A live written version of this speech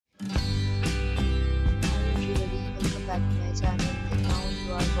my channel and now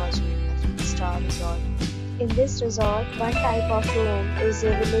you are watching a 3-star resort. In this resort, one type of room is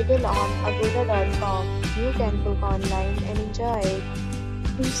available on agoda.com. You can book online and enjoy it.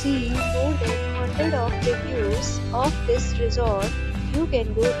 To see more than 100 of reviews of this resort, you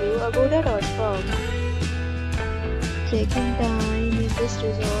can go to agoda.com. Check-in time in this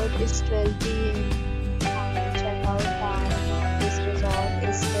resort is 12 p.m. and check-out time of this resort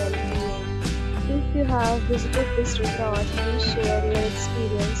is 12 p.m. If you have visited this resort, please share your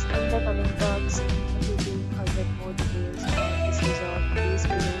experience in the comment box. If you or get more details about this resort, please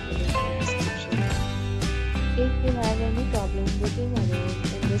below the link in the description. If you have any problem booking a room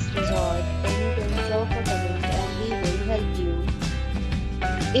in this resort, then you can drop a comment and we will help you.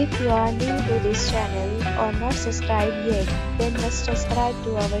 If you are new to this channel or not subscribed yet, then must subscribe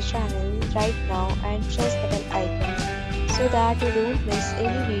to our channel right now and press the bell icon so that you don't miss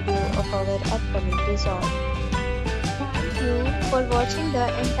any video of our upcoming resort. Thank you for watching the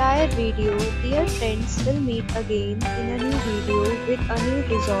entire video. Dear friends, we'll meet again in a new video with a new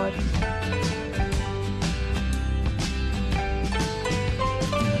resort.